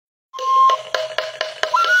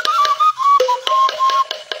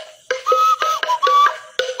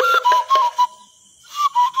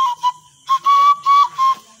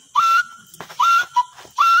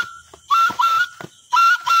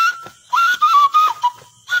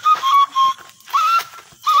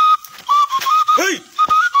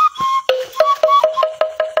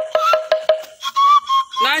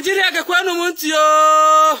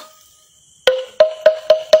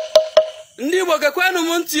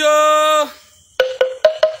o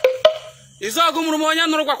Izuogu mụrụ m onye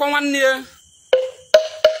nụrụ gwakwa nwanne ya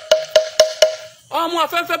ọmụ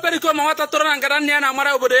ofefe periko ma nwata tọrọ na ngara nne ya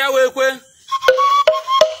na-amara obodo ya wee kwe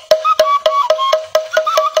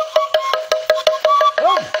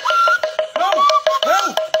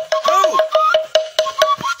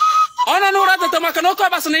ọ nọ n'ụra tete maka na oke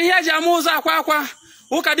ọbasa na ihe eji ama ụzọ akwa akwa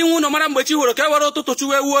ụka dị nwa ụlọ mara mgbe chi hụrụ ka e were ụtụtụ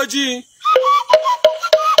chụwa ewu ojii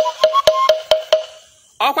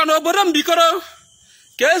ọkwa na obodo mbikoro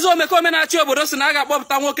ka eze omekome na-achị obodo si na a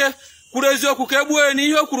ga-akpọpụta nwoke kwuru eziokwu ka e gbuo ya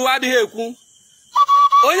n'ihe o kwuru adịghị ekwu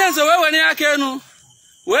onye nze wee were ya aka enu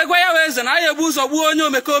wee gwa ya wee eze na ya egbu ụzọ gbuo onye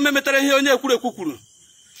omekome metere ihe onye ekwurekwu kwuru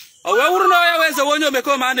o wee wụrụ na ya wee eze onye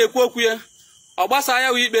omekome a na-ekwu okwu ya ọ gbasaa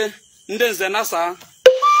ya wee ikpe ndị nze nasaa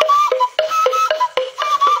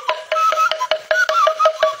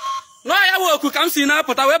nọọ ya wee oku ka m si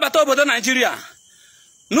na-apụta wee bata obodo Naijiria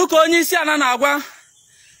n'ụka onye isi ala na-agwa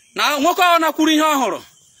na nwoke ọ nakwuru ihe ọhụrụ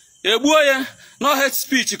egbuo ya no hate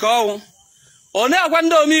speech ka ọwụ ọ na-agwa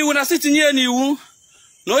ndị omeiwu na sitinye ya n'iwu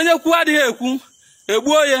na onye kwuo adịghị ekwu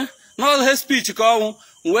egbuo ya no hate speech ka ọwụ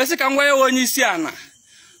wee sị ka m gwa ya onye isi ala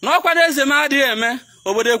na ọkwa na eze m adịghị eme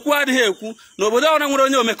obodo ekwu adịghị ekwu na obodo ọra nwere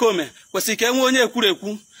onye omekome kwesịrị ka e nwee onye ekwurekwu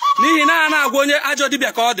n'ihi na a na-agwa onye ajọ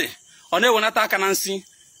dibịa ka ọ dị ọ na-ewenata aka na nsị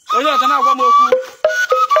onye ọzọ na-agwa m okwu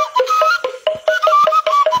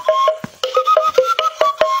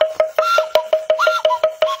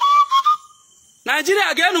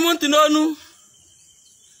Naijiria ga-enu m ntị n'onu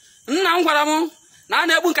nna m gwara m na a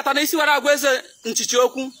na-ekpu nkata n'isi were agwa eze nchichi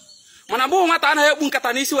okwu mana mbụ nwata anaghị ekpu nkata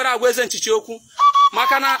n'isi were agwa eze nchichi okwu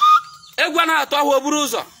maka na egwu anaghị atụ ahụ oburu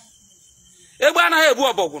ụzọ egbe anaghị ebu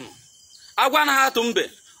ọbọgwụ agwa anaghị atụ mbe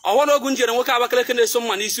ọwọ n'ogu njere nwoke Abakaliki na-eso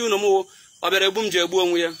mma n'isi unu m ọ bịara egbu m ji egbu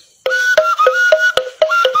onwe ya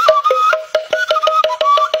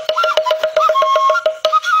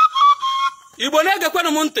Igbo na-egekwenụ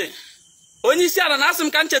m ntị onye isi ala na-asị m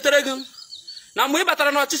ka m chetara gị na mgbe ị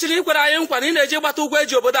batara n'ọchịchị na ikwere anyị nkwa na ị na-eji gbata ụgwọ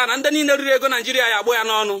eji obodo a na ndị niile riri ego Naijiria ya agbụ ya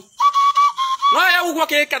n'ọnụ n'ọya ụgwọ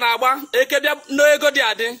ka ị ka na-agba eke bịa n'ego dị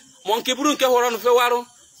adị ma nke buru nke hụrụ ọnụ fewarụ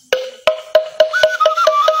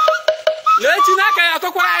na-echi n'aka ya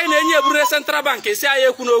akọkwara anyị na-enye eburu Central Bank esi anyị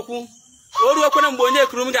ekwu n'okwu o ruo kwene mgbe onye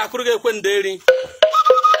ekuru m ga-akụrụ gị ekwe nderi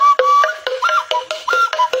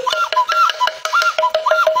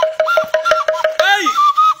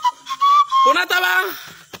pụnataba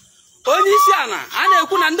onye isi ala a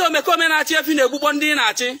na-ekwu na ndị omekome na-achị efi na-egbukpọ ndị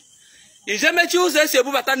na-achị ije mechie ụzọ esi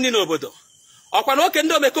ebubata nri n'obodo ọkwa na oke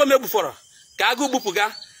ndị omekome gbufọrọ ka agụ gbupụga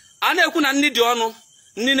a na-ekwu na nri dị ọnụ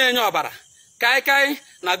nri na-enye ọbara kaikai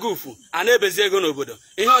na gufu a na-ebezi ego n'obodo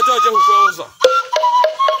ihe ọjọọ jehukwe ụzọ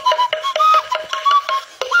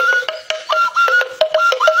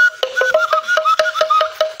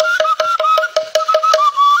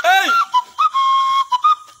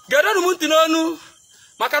gerenụ m ntị n'onu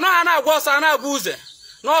maka na ha na-agwa ọsọ a na-agwa uze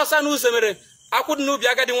na ọsa na uze mere akwụ dị n'ubi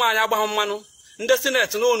agadi nwaanyị agbahụ mmanụ ndị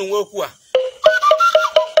sineti na unu nwe okwu a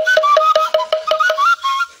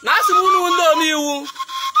na asị m unu ndị omeiwu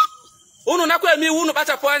unu nakwa eme iwu unu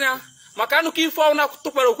kpachapụ anya maka anụkọ ife ọnwụ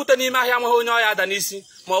na-tụkwara okwute n'ime ahịa amaghị onye ọya ada n'isi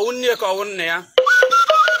ma ọwụ nne ka ọwụ nne ya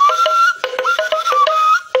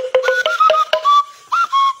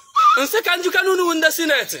nsị ka njuka n'unu ndị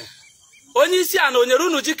sineti onye isi a na onyere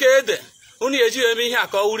unu ji ka ede unu eji eme ihe a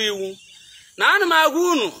ka ọ wụrụ iwu na ana m agwa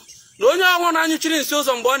unu na onye ọnwụ na-anyụchiri nsị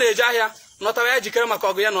ụzọ mgbe ọ na-eje ahịa nọtara ya jikere maka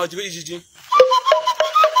ọgụ ya na ọjụ ijiji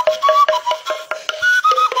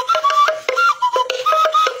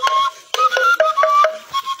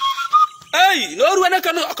eyi na oruene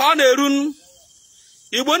ka ọ na-eru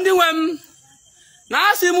Igbo ndị nwe m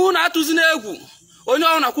na-asị m unu atụzi n'egwu onye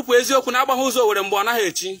ọnwụ na-akwụpụ eziokwu na-agbaghị ụzọ were mgbe ọ naghị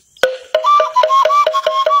echi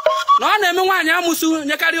na ọ na-eme nwaanyị amụsụ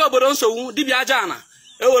nyekarịa obodo nsogbu dibịa aja ana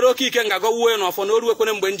ewere oke ike nga gọwuo n'ọfọ na oru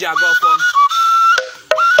ekwere mgbe m ji aga ọfọ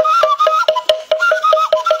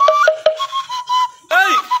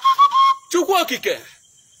ei Chukwu okike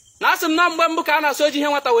na-asị m na mgbe mbụ ka a na-asụ eji ihe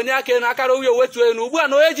nwata wenye aka enu akara uwe wetuo enu ugbu a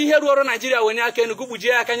na onye ji ihe ruoro Naijiria wenye aka enu gụgbujie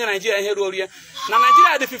ya aka nye Naijiria ihe ruoro ya na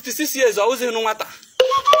Naijiria dị 56 years ọ wụzighị nwata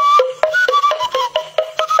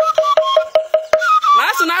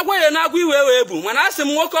asị na agwa ya na-agwa iwe wee bu mana asị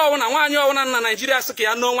m nwoke ọwụna nwaanyị ọwụna na Naijiria sị ka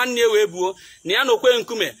ya nụọ nwanne ya wee buo na ya na okwe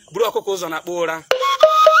nkume buru ọkụkọ ụzọ na-akpọ ụra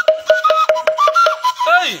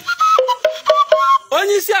oyi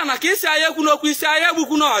onye isi ala ka isi ahịa ekwu n'okwu isi ahịa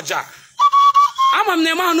egbukwu n'ọja ama m na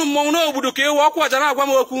eme anụ mmọnwụ n'obodo ka ewu ọkụ ọja na-agwa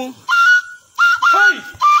m okwu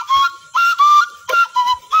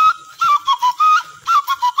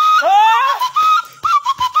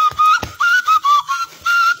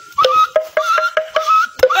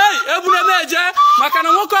maka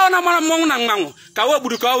na nwoke mara mmọnwụ na mmanwụ ka we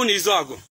gburu ka ọnwụ na Izuogu.